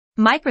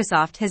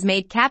Microsoft has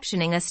made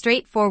captioning a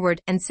straightforward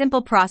and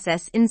simple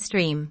process in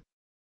Stream.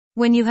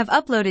 When you have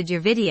uploaded your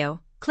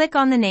video, click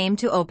on the name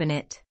to open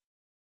it.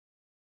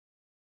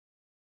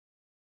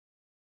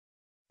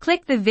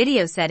 Click the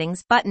Video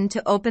Settings button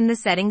to open the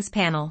Settings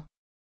panel.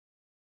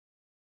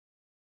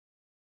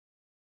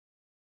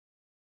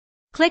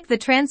 Click the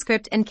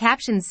Transcript and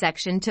Captions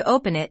section to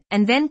open it,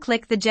 and then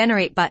click the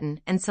Generate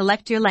button and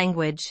select your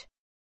language.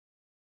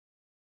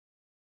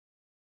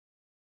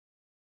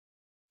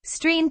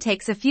 Stream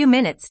takes a few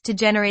minutes to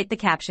generate the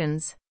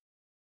captions.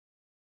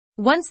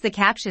 Once the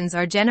captions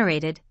are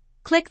generated,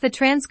 click the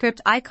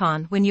transcript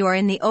icon when you are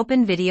in the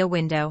open video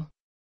window.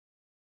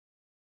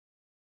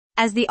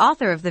 As the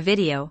author of the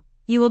video,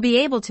 you will be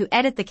able to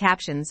edit the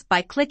captions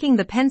by clicking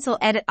the pencil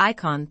edit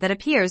icon that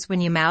appears when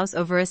you mouse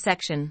over a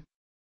section.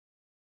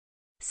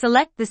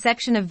 Select the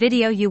section of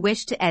video you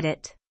wish to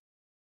edit.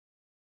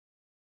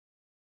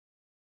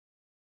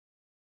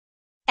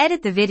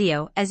 Edit the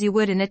video as you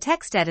would in a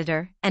text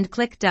editor and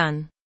click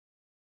Done.